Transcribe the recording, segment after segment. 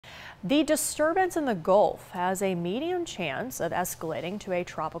The disturbance in the Gulf has a medium chance of escalating to a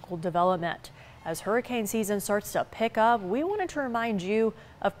tropical development. As hurricane season starts to pick up, we wanted to remind you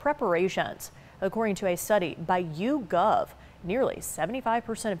of preparations. According to a study by YouGov, nearly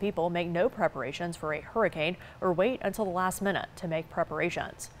 75% of people make no preparations for a hurricane or wait until the last minute to make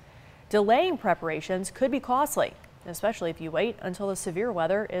preparations. Delaying preparations could be costly, especially if you wait until the severe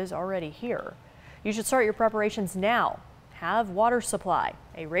weather is already here. You should start your preparations now. Have water supply,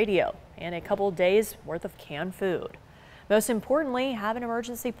 a radio, and a couple days worth of canned food. Most importantly, have an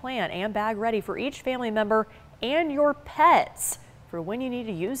emergency plan and bag ready for each family member and your pets for when you need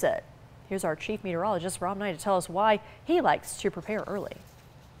to use it. Here's our chief meteorologist, Rob Knight, to tell us why he likes to prepare early.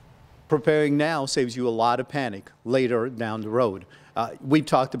 Preparing now saves you a lot of panic later down the road. We've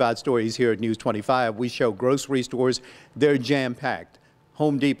talked about stories here at News 25. We show grocery stores, they're jam-packed.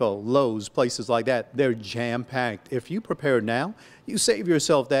 Home Depot, Lowe's, places like that, they're jam-packed. If you prepare now, you save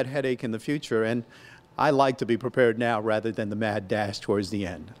yourself that headache in the future. And I like to be prepared now rather than the mad dash towards the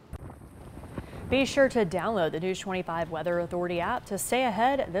end. Be sure to download the News 25 Weather Authority app to stay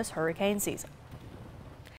ahead this hurricane season.